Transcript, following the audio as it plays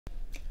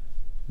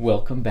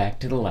Welcome back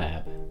to the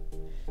lab.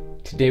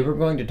 Today we're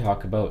going to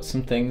talk about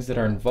some things that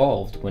are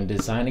involved when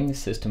designing a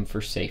system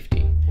for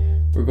safety.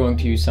 We're going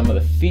to use some of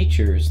the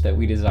features that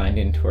we designed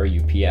into our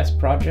UPS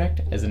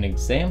project as an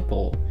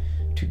example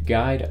to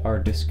guide our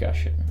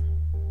discussion.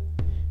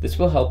 This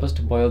will help us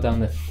to boil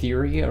down the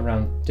theory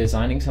around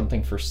designing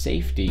something for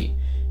safety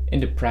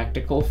into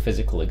practical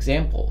physical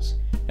examples.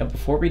 Now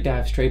before we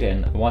dive straight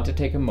in, I want to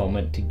take a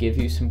moment to give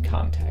you some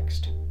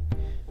context.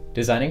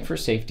 Designing for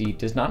safety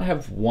does not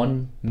have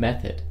one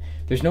method.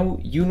 There's no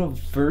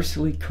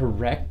universally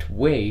correct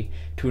way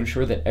to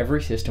ensure that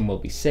every system will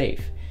be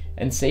safe,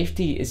 and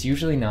safety is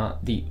usually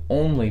not the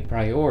only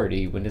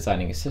priority when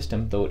designing a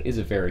system, though it is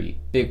a very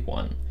big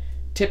one.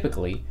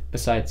 Typically,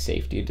 besides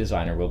safety, a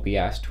designer will be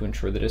asked to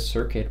ensure that a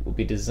circuit will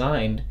be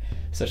designed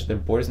such that the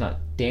board is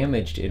not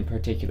damaged in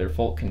particular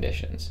fault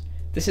conditions.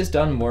 This is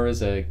done more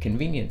as a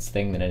convenience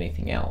thing than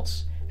anything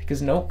else,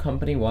 because no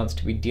company wants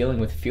to be dealing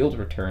with field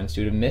returns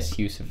due to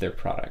misuse of their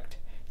product.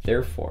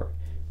 Therefore,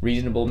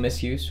 reasonable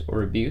misuse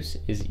or abuse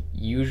is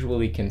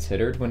usually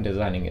considered when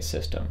designing a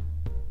system.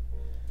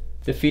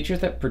 The features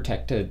that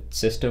protect a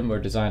system or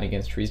design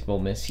against reasonable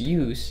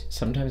misuse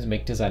sometimes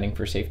make designing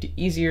for safety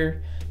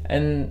easier,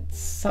 and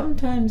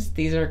sometimes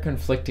these are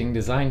conflicting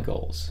design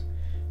goals.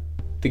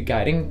 The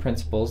guiding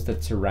principles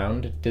that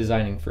surround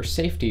designing for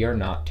safety are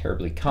not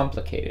terribly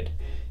complicated.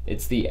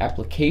 It's the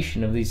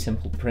application of these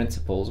simple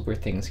principles where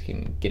things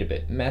can get a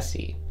bit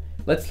messy.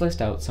 Let's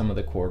list out some of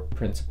the core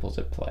principles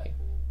at play.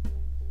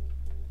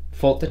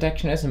 Fault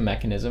detection is a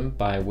mechanism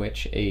by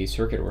which a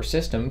circuit or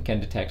system can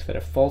detect that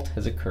a fault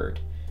has occurred.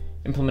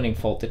 Implementing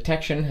fault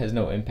detection has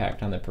no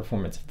impact on the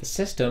performance of the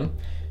system,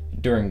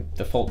 during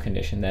the fault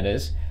condition that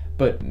is,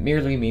 but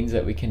merely means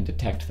that we can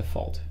detect the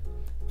fault.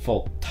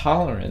 Fault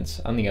tolerance,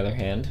 on the other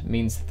hand,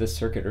 means that the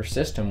circuit or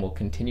system will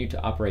continue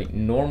to operate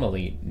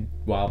normally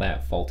while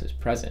that fault is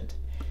present.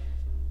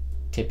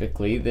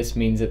 Typically, this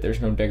means that there's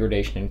no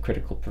degradation in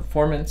critical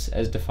performance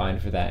as defined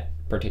for that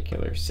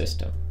particular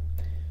system.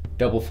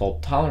 Double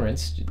fault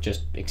tolerance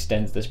just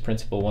extends this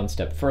principle one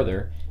step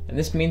further, and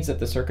this means that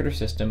the circuit or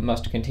system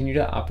must continue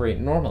to operate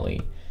normally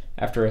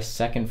after a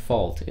second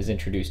fault is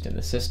introduced in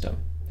the system.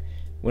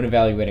 When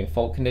evaluating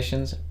fault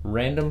conditions,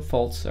 random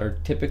faults are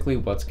typically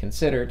what's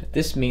considered.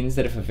 This means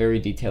that if a very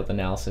detailed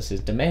analysis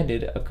is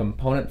demanded, a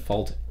component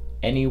fault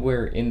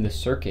anywhere in the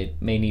circuit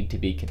may need to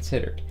be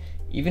considered,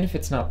 even if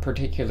it's not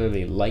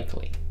particularly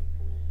likely.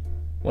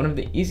 One of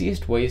the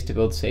easiest ways to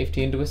build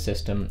safety into a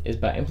system is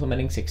by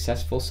implementing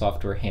successful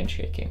software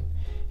handshaking.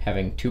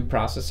 Having two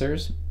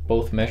processors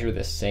both measure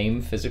the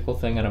same physical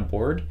thing on a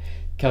board,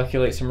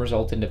 calculate some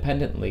result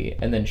independently,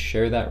 and then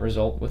share that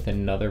result with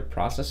another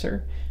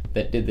processor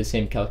that did the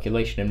same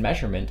calculation and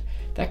measurement,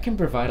 that can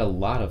provide a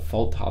lot of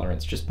fault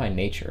tolerance just by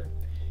nature.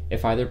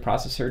 If either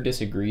processor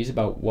disagrees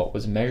about what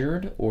was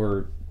measured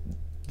or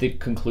the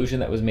conclusion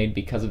that was made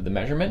because of the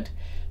measurement,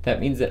 that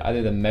means that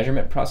either the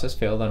measurement process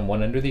failed on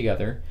one end or the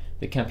other,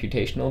 the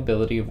computational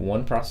ability of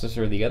one processor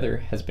or the other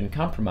has been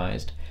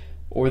compromised,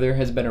 or there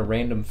has been a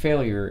random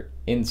failure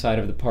inside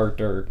of the part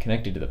or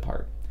connected to the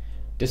part.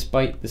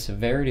 Despite the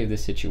severity of the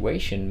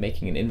situation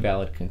making an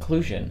invalid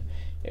conclusion,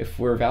 if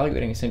we're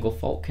evaluating a single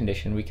fault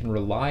condition, we can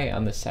rely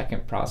on the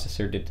second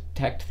processor to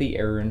detect the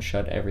error and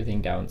shut everything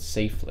down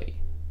safely.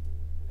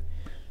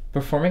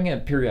 Performing a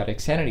periodic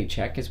sanity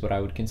check is what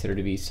I would consider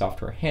to be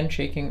software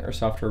handshaking or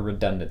software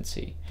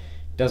redundancy.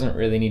 It doesn't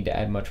really need to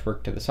add much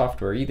work to the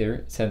software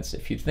either, since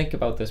if you think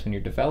about this when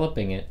you're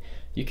developing it,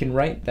 you can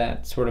write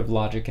that sort of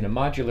logic in a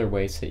modular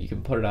way so that you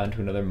can put it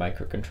onto another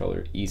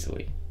microcontroller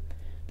easily.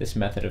 This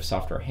method of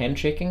software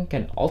handshaking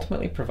can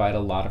ultimately provide a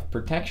lot of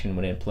protection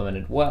when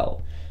implemented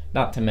well.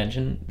 Not to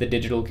mention, the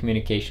digital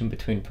communication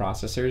between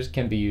processors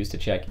can be used to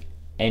check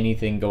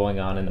anything going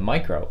on in the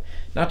micro,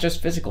 not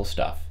just physical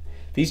stuff.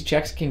 These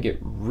checks can get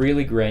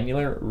really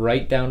granular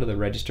right down to the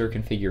register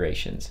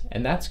configurations,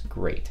 and that's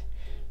great.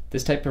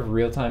 This type of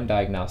real-time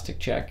diagnostic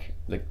check,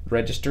 the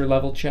register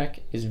level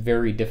check, is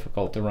very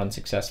difficult to run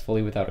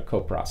successfully without a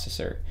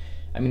coprocessor.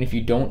 I mean, if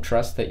you don't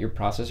trust that your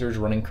processor is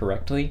running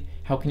correctly,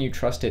 how can you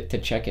trust it to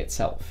check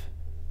itself,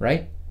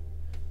 right?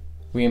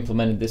 We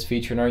implemented this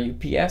feature in our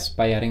UPS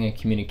by adding a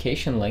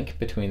communication link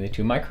between the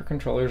two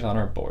microcontrollers on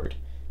our board.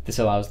 This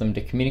allows them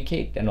to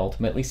communicate and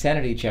ultimately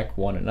sanity check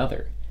one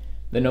another.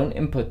 The known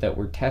input that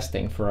we're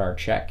testing for our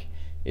check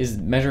is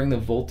measuring the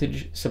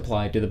voltage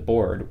supplied to the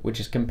board, which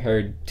is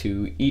compared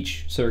to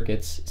each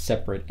circuit's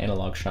separate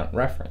analog shunt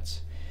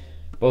reference.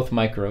 Both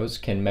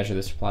micros can measure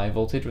the supply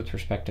voltage with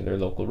respect to their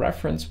local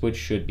reference, which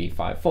should be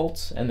 5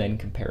 volts, and then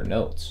compare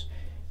notes.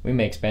 We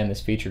may expand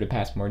this feature to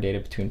pass more data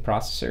between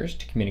processors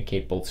to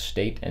communicate both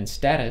state and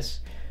status,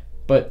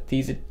 but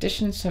these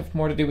additions have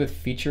more to do with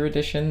feature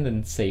addition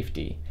than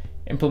safety.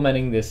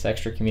 Implementing this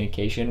extra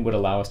communication would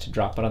allow us to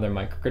drop another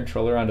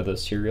microcontroller onto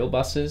those serial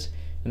buses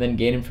and then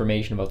gain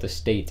information about the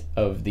state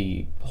of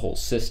the whole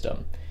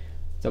system.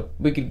 So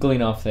we could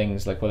glean off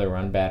things like whether we're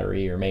on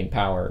battery or main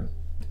power,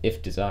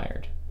 if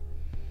desired.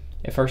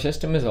 If our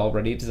system is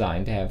already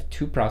designed to have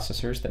two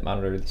processors that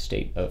monitor the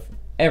state of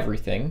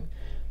everything,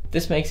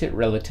 This makes it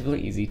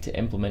relatively easy to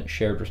implement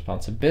shared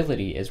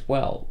responsibility as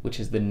well, which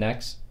is the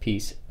next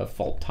piece of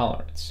fault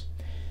tolerance.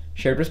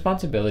 Shared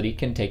responsibility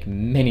can take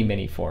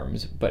many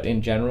forms, but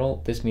in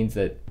general, this means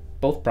that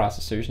both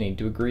processors need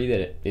to agree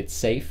that it's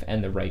safe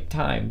and the right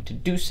time to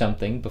do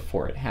something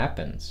before it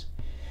happens.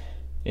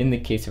 In the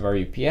case of our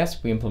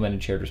UPS, we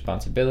implemented shared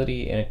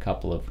responsibility in a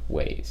couple of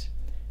ways.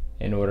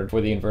 In order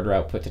for the inverter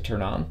output to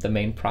turn on, the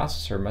main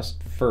processor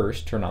must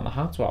first turn on the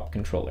hot swap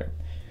controller.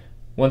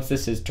 Once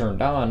this is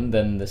turned on,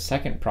 then the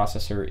second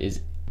processor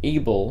is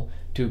able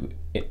to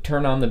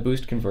turn on the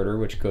boost converter,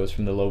 which goes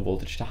from the low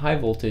voltage to high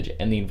voltage,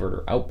 and the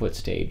inverter output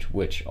stage,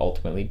 which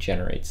ultimately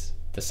generates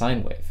the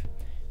sine wave.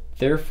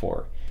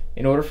 Therefore,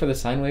 in order for the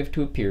sine wave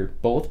to appear,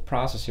 both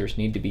processors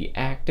need to be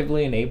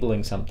actively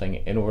enabling something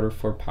in order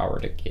for power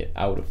to get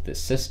out of the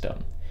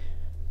system.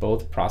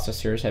 Both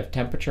processors have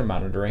temperature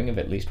monitoring of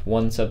at least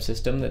one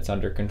subsystem that's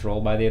under control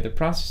by the other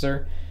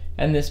processor,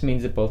 and this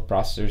means that both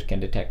processors can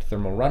detect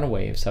thermal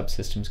runaway of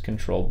subsystems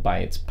controlled by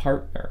its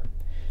partner.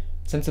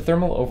 Since a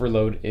thermal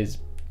overload is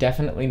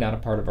definitely not a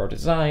part of our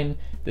design,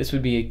 this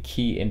would be a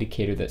key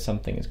indicator that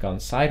something has gone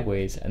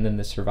sideways, and then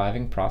the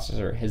surviving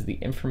processor has the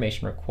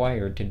information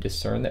required to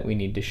discern that we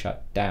need to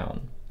shut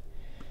down.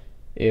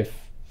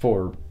 If,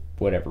 for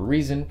whatever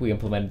reason, we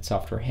implemented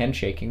software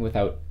handshaking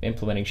without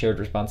implementing shared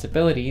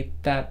responsibility,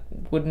 that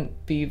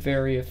wouldn't be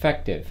very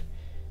effective.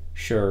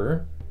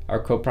 Sure,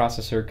 our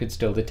coprocessor could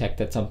still detect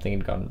that something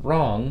had gone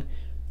wrong,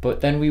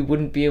 but then we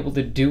wouldn't be able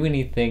to do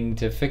anything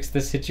to fix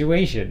the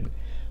situation.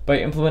 By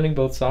implementing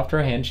both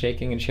software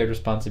handshaking and shared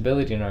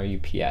responsibility in our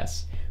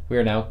UPS, we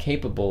are now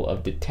capable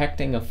of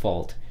detecting a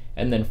fault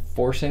and then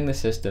forcing the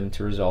system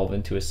to resolve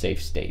into a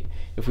safe state.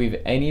 If we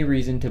have any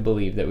reason to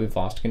believe that we've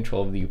lost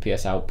control of the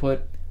UPS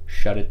output,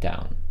 shut it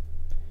down.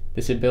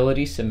 This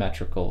ability is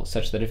symmetrical,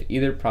 such that if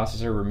either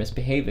processor were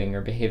misbehaving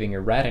or behaving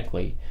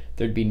erratically,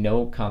 there'd be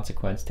no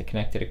consequence to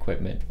connected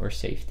equipment or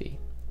safety.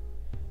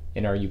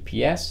 In our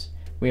UPS,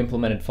 we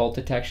implemented fault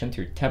detection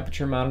through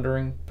temperature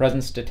monitoring,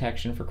 presence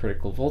detection for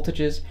critical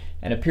voltages,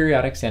 and a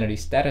periodic sanity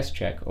status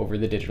check over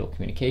the digital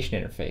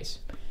communication interface.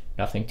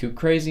 Nothing too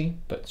crazy,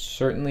 but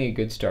certainly a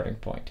good starting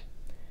point.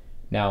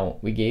 Now,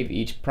 we gave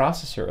each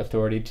processor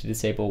authority to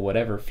disable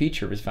whatever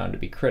feature was found to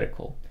be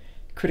critical.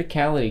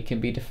 Criticality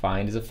can be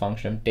defined as a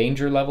function of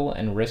danger level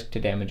and risk to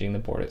damaging the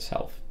board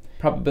itself.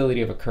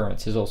 Probability of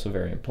occurrence is also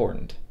very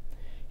important.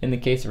 In the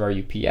case of our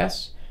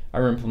UPS,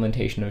 our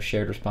implementation of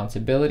shared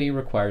responsibility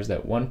requires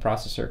that one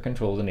processor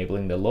controls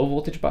enabling the low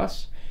voltage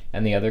bus,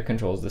 and the other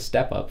controls the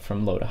step up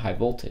from low to high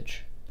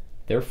voltage.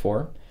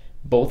 Therefore,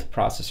 both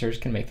processors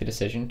can make the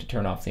decision to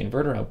turn off the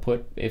inverter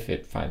output if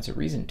it finds a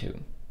reason to.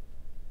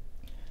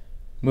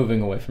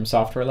 Moving away from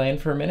software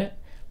land for a minute,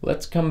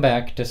 let's come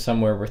back to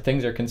somewhere where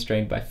things are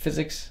constrained by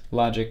physics,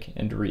 logic,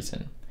 and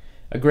reason.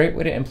 A great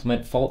way to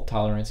implement fault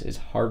tolerance is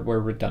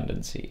hardware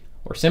redundancy,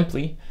 or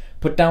simply,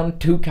 put down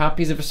 2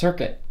 copies of a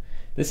circuit.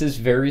 This is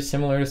very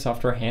similar to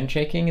software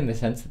handshaking in the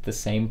sense that the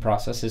same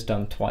process is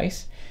done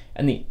twice,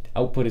 and the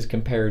output is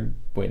compared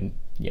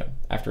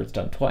after it's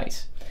done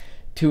twice.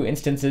 2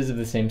 instances of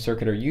the same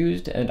circuit are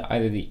used, and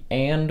either the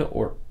AND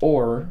or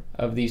OR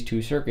of these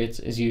 2 circuits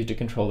is used to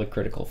control the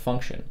critical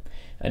function.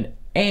 An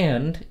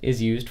AND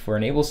is used for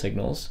enable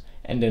signals,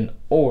 and an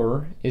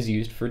OR is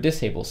used for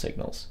disable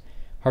signals.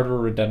 Hardware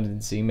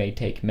redundancy may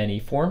take many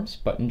forms,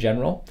 but in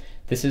general,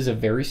 this is a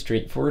very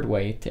straightforward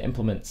way to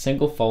implement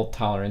single fault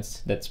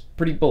tolerance that's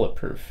pretty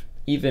bulletproof,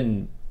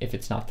 even if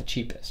it's not the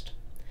cheapest.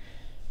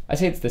 I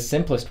say it's the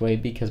simplest way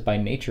because by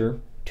nature,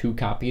 2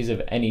 copies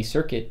of any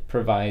circuit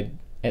provide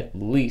at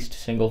least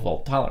single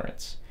fault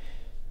tolerance.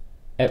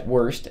 At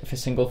worst, if a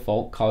single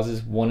fault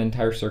causes one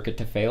entire circuit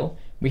to fail,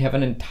 we have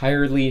an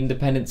entirely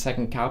independent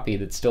second copy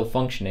that's still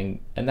functioning,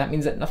 and that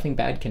means that nothing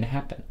bad can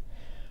happen.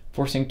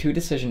 Forcing 2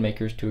 decision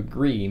makers to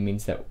agree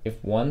means that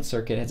if one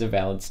circuit has a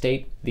valid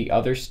state, the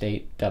other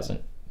state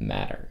doesn't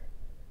matter.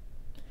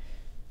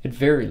 At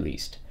very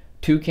least,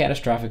 2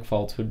 catastrophic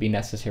faults would be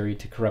necessary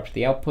to corrupt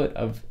the output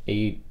of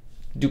a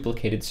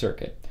duplicated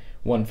circuit,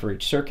 one for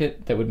each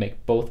circuit that would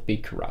make both be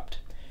corrupt.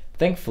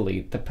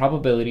 Thankfully, the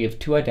probability of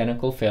 2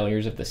 identical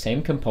failures of the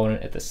same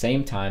component at the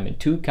same time in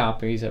 2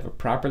 copies of a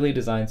properly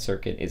designed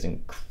circuit is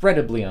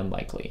incredibly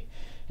unlikely,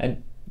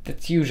 and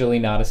that's usually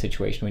not a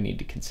situation we need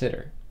to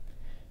consider.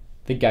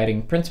 The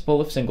guiding principle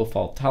of single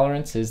fault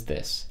tolerance is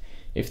this: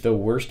 if the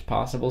worst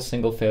possible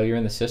single failure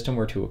in the system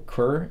were to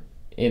occur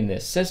in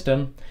this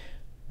system,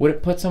 would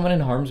it put someone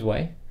in harm's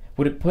way?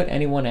 Would it put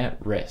anyone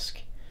at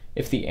risk?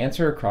 If the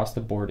answer across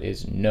the board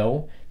is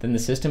no, then the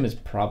system is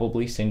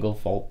probably single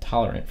fault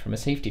tolerant from a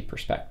safety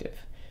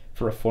perspective.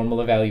 For a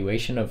formal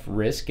evaluation of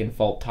risk and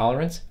fault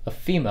tolerance, a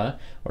FEMA,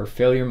 or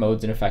Failure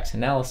Modes and Effects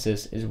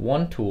Analysis, is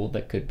one tool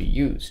that could be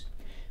used.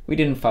 We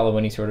didn't follow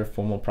any sort of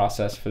formal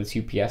process for this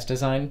UPS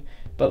design,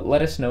 but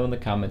let us know in the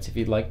comments if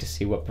you'd like to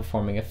see what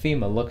performing a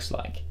FEMA looks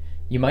like.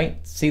 You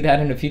might see that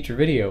in a future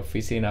video if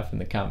we see enough in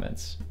the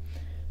comments.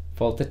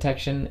 Fault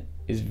detection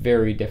is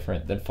very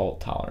different than fault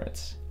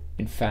tolerance.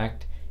 In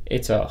fact,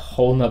 it's a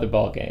whole nother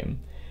ballgame.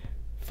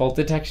 Fault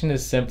detection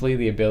is simply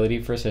the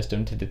ability for a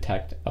system to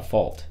detect a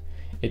fault.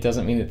 It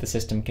doesn't mean that the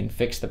system can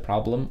fix the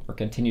problem or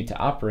continue to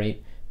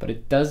operate, but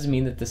it does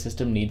mean that the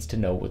system needs to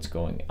know what's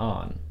going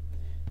on.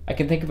 I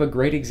can think of a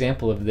great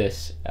example of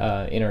this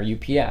in our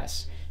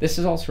UPS. This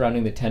is all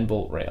surrounding the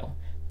 10-volt rail.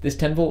 This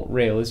 10-volt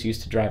rail is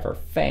used to drive our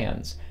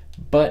fans,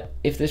 but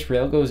if this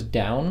rail goes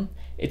down,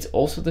 it's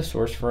also the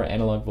source for our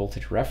analog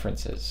voltage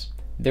references.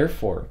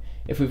 Therefore,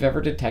 if we've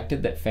ever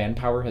detected that fan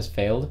power has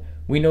failed,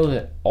 we know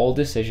that all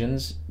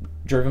decisions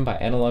driven by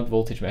analog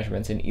voltage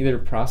measurements in either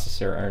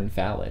processor are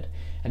invalid.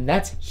 And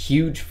that's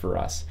huge for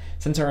us,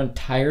 since our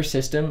entire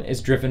system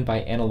is driven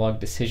by analog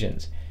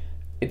decisions.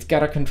 It's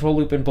got a control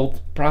loop in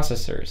both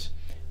processors.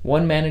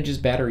 One manages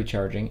battery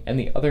charging, and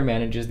the other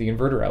manages the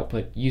inverter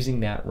output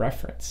using that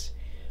reference.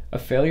 A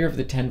failure of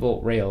the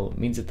 10-volt rail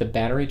means that the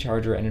battery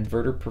charger and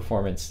inverter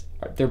performance,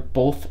 they're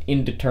both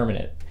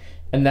indeterminate.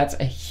 And that's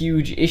a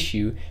huge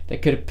issue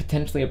that could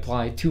potentially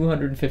apply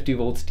 250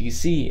 volts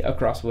DC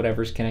across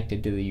whatever's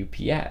connected to the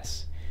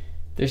UPS.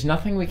 There's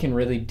nothing we can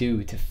really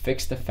do to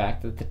fix the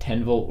fact that the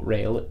 10-volt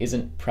rail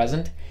isn't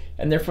present,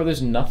 and therefore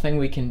there's nothing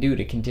we can do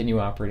to continue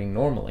operating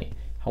normally.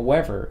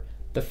 However,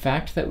 the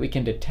fact that we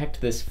can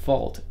detect this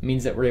fault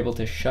means that we're able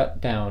to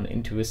shut down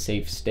into a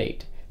safe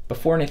state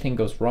before anything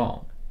goes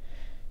wrong.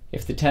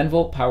 If the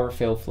 10-volt power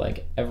fail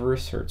flag ever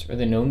asserts or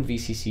the known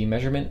VCC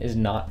measurement is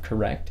not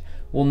correct,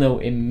 we'll know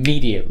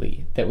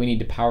immediately that we need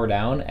to power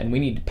down, and we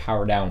need to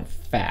power down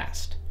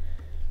fast.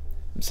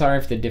 I'm sorry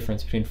if the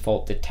difference between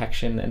fault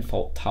detection and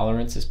fault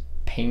tolerance is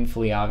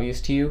painfully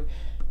obvious to you,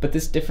 but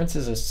this difference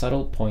is a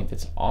subtle point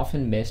that's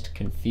often missed,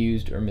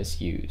 confused, or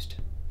misused.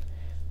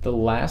 The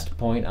last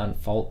point on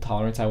fault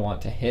tolerance I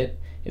want to hit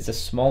is a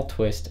small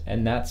twist,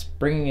 and that's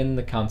bringing in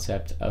the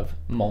concept of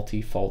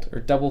multi-fault or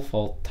double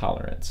fault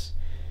tolerance.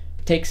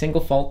 Take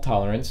single fault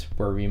tolerance,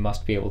 where we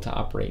must be able to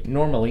operate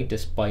normally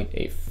despite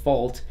a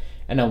fault,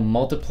 and now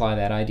multiply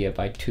that idea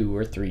by 2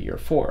 or 3 or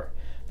 4.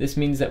 This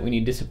means that we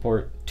need to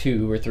support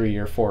 2 or 3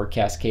 or 4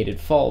 cascaded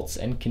faults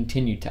and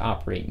continue to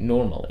operate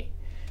normally.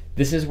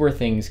 This is where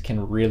things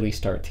can really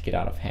start to get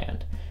out of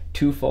hand.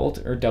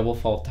 2-fault or double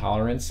fault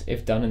tolerance,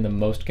 if done in the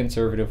most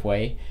conservative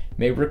way,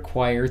 may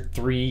require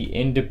 3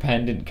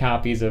 independent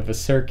copies of a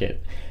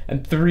circuit,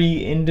 and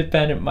 3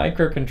 independent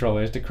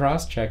microcontrollers to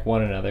cross-check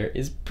one another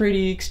is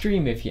pretty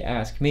extreme if you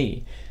ask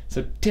me.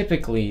 So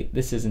typically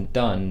this isn't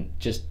done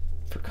just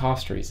for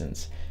cost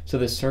reasons. So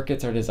the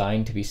circuits are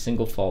designed to be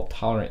single fault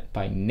tolerant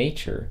by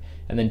nature,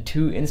 and then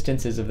 2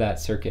 instances of that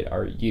circuit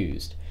are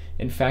used.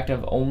 In fact,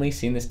 I've only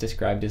seen this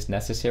described as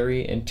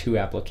necessary in 2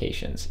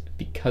 applications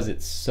because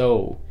it's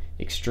so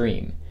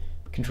extreme: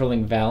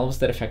 controlling valves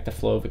that affect the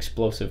flow of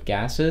explosive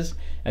gases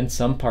and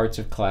some parts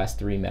of Class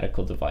 3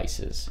 medical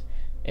devices.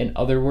 In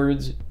other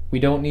words, we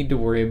don't need to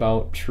worry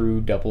about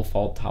true double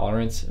fault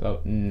tolerance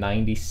about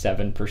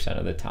 97%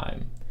 of the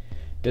time.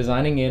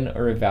 Designing in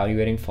or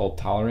evaluating fault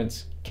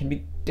tolerance can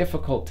be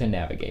difficult to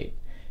navigate.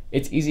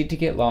 It's easy to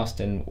get lost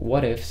in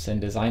what-ifs and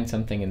design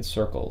something in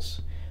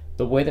circles.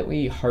 The way that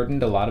we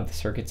hardened a lot of the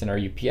circuits in our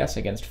UPS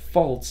against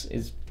faults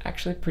is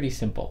actually pretty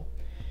simple.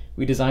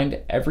 We designed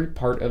every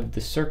part of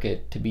the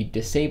circuit to be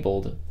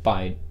disabled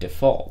by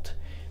default.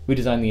 We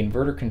designed the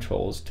inverter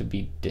controls to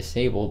be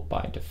disabled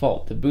by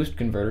default, the boost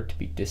converter to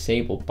be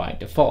disabled by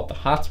default, the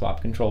hot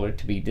swap controller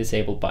to be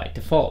disabled by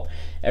default.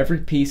 Every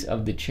piece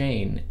of the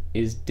chain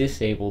is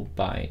disabled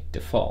by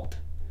default.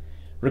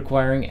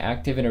 Requiring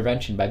active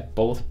intervention by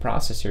both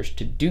processors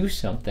to do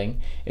something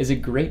is a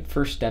great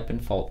first step in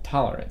fault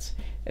tolerance.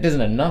 It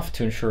isn't enough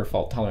to ensure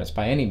fault tolerance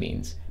by any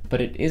means, but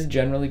it is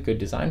generally good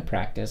design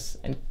practice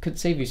and could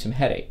save you some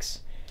headaches.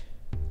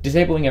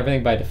 Disabling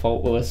everything by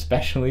default will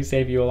especially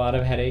save you a lot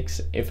of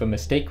headaches if a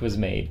mistake was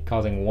made,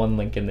 causing one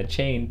link in the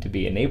chain to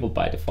be enabled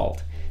by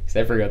default, because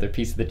every other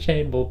piece of the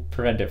chain will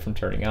prevent it from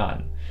turning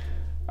on.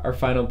 Our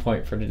final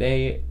point for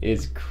today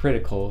is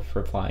critical for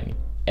applying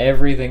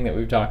everything that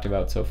we've talked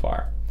about so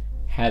far: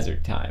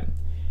 hazard time.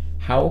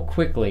 How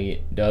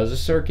quickly does a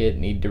circuit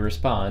need to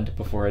respond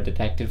before a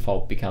detected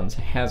fault becomes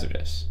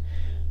hazardous?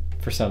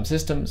 For some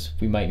systems,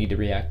 we might need to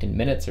react in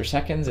minutes or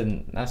seconds,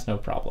 and that's no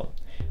problem.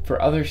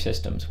 For other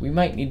systems, we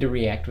might need to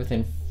react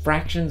within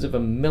fractions of a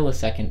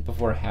millisecond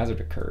before a hazard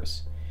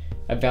occurs.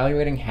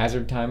 Evaluating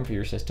hazard time for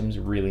your system is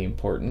really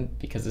important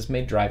because this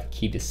may drive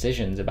key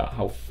decisions about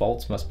how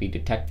faults must be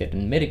detected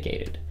and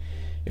mitigated.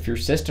 If your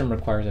system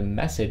requires a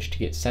message to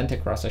get sent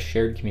across a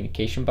shared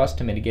communication bus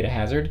to mitigate a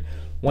hazard,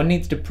 one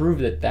needs to prove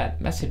that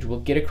that message will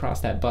get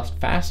across that bus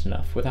fast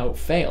enough without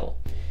fail.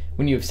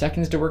 When you have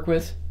seconds to work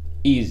with,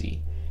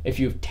 easy. If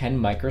you have 10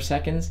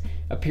 microseconds,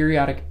 a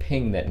periodic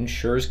ping that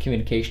ensures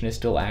communication is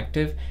still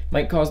active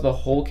might cause the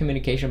whole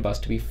communication bus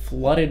to be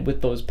flooded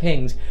with those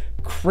pings,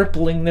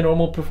 crippling the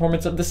normal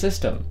performance of the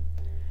system.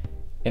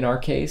 In our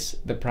case,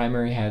 the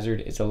primary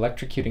hazard is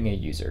electrocuting a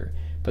user,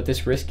 but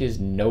this risk is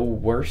no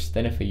worse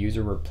than if a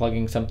user were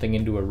plugging something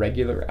into a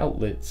regular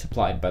outlet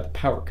supplied by the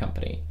power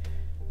company.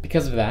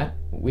 Because of that,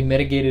 we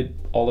mitigated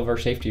all of our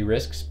safety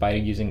risks by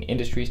using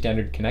industry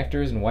standard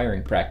connectors and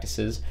wiring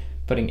practices,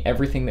 putting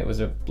everything that was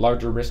a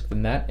larger risk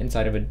than that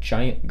inside of a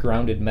giant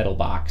grounded metal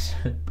box.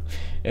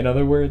 In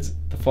other words,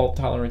 the fault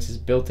tolerance is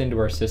built into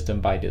our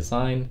system by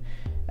design,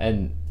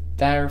 and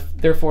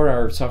therefore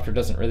our software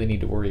doesn't really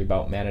need to worry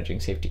about managing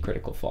safety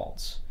critical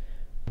faults.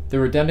 The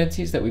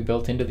redundancies that we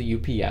built into the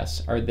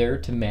UPS are there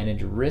to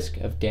manage risk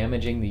of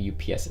damaging the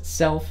UPS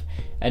itself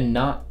and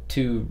not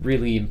to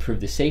really improve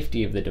the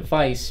safety of the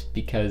device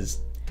because,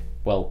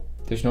 well,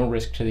 there's no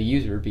risk to the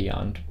user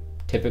beyond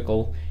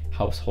typical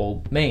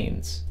household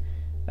mains.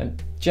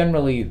 And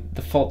generally,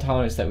 the fault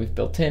tolerance that we've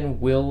built in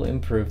will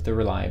improve the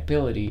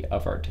reliability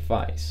of our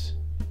device.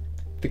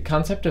 The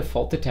concept of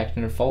fault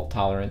detection and fault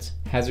tolerance,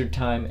 hazard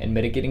time, and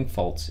mitigating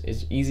faults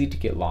is easy to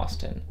get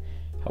lost in.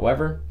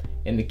 However,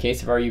 in the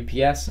case of our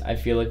UPS, I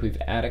feel like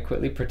we've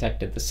adequately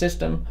protected the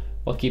system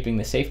while keeping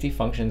the safety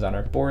functions on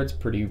our boards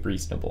pretty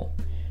reasonable.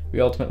 We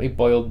ultimately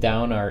boiled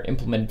down our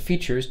implemented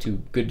features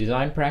to good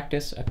design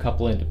practice, a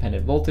couple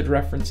independent voltage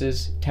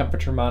references,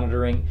 temperature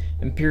monitoring,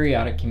 and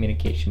periodic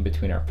communication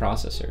between our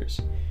processors.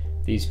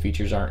 These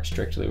features aren't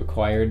strictly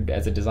required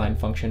as a design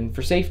function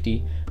for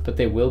safety, but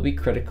they will be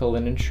critical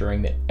in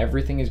ensuring that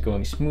everything is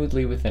going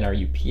smoothly within our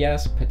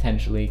UPS,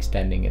 potentially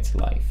extending its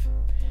life.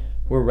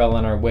 We're well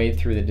on our way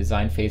through the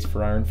design phase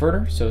for our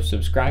inverter, so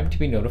subscribe to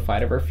be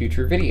notified of our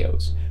future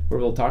videos, where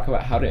we'll talk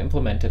about how to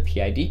implement a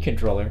PID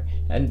controller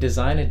and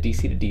design a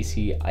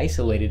DC-to-DC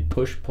isolated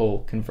push-pull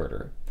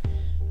converter.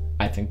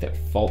 I think that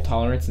fault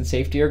tolerance and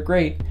safety are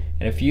great,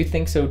 and if you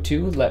think so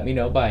too, let me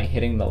know by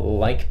hitting the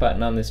like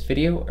button on this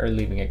video or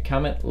leaving a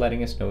comment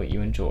letting us know what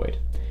you enjoyed.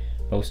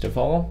 Most of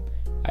all,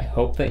 I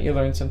hope that you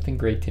learned something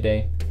great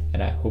today,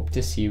 and I hope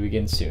to see you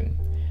again soon.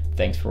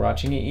 Thanks for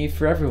watching EE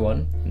for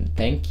Everyone, and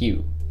thank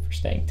you for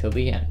staying till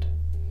the end.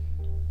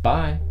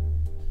 Bye!